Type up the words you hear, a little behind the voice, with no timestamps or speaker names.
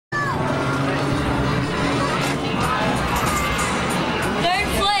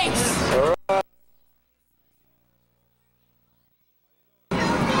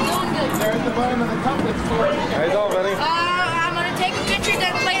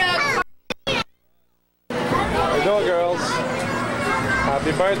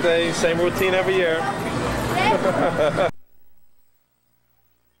Happy birthday. Same routine every year.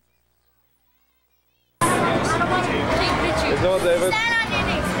 It's all David.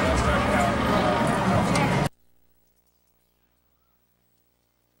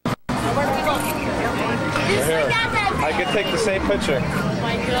 Here, I can take the same picture. Oh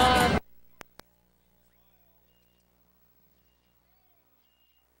my God.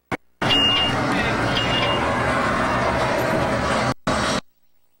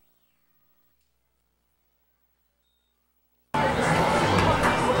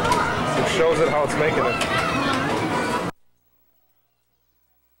 It shows it how it's making it.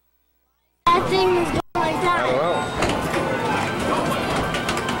 That thing is going like that. I don't know.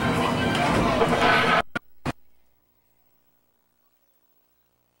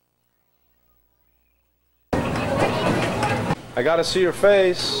 I gotta see your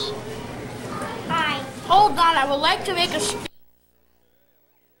face. Hi. Hold on, I would like to make a speech.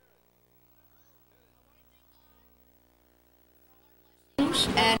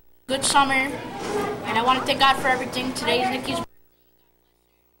 And good summer. And I want to thank God for everything. Today is Nikki's birthday.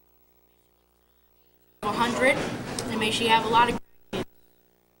 100. And may she have a lot of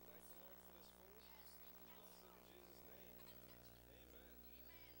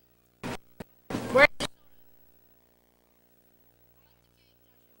Where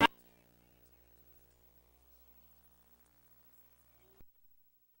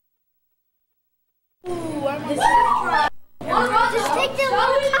Ooh, I'm Just take the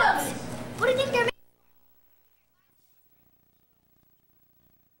little cups. What do you think they're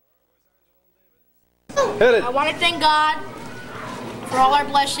making? Hit it. I want to thank God for all our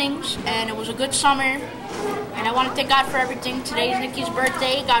blessings, and it was a good summer. And I want to thank God for everything. Today is Nikki's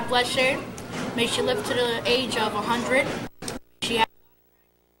birthday. God bless her. May she live to the age of 100. She has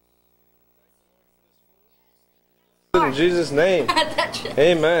In Jesus' name.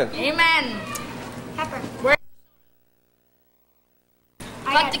 Amen. Amen. Pepper. Where?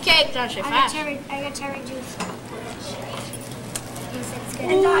 I Cut got- the cake, don't you? I Fast. got cherry juice. Yes, it's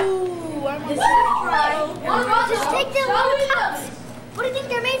good. Ooh, I'm Just take the little cups. What do you think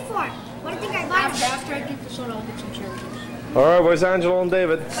they're made for? What do you think I bought? After I get the soda, I'll get some cherry juice. All right, where's Angelo and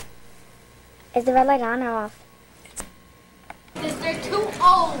David? Is the red light on or off? Because they're too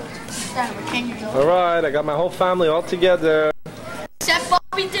old. Son of a 10 years old. All right, I got my whole family all together. Except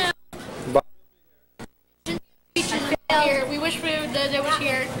Bobby too. Bye. Here. We wish they was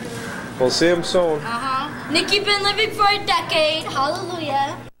here. We'll see him soon. Uh-huh. Nikki been living for a decade.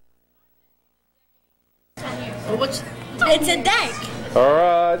 Hallelujah. What's? It's a deck. All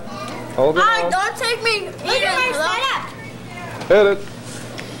right. Hold it on. Don't take me. Look at my setup. Hit it.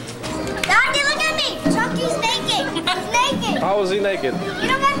 Daddy, look at me. Chucky's naked. He's naked. How was he naked? You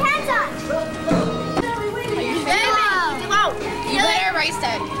don't have pants on. Wow. You there, right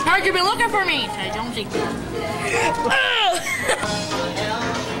side. How'd you been looking for me? I don't think.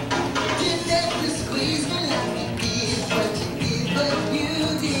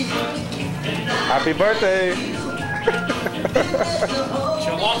 Happy birthday.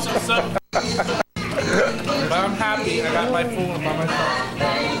 She wants some stuff. But I'm happy. I got my phone by myself.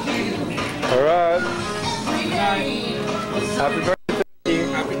 All right. Good night. Happy birthday.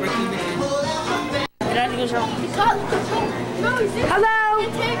 Happy birthday, Nikki. Hello.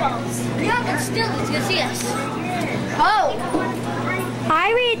 Yeah, but still, he's gonna see us. Oh.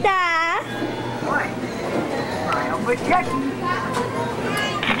 Hi, Rita.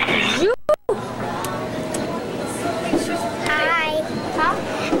 Hi.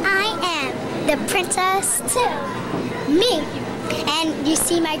 I am the princess too. Me. And you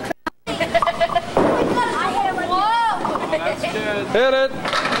see my crown. Whoa. That's good. Hit it.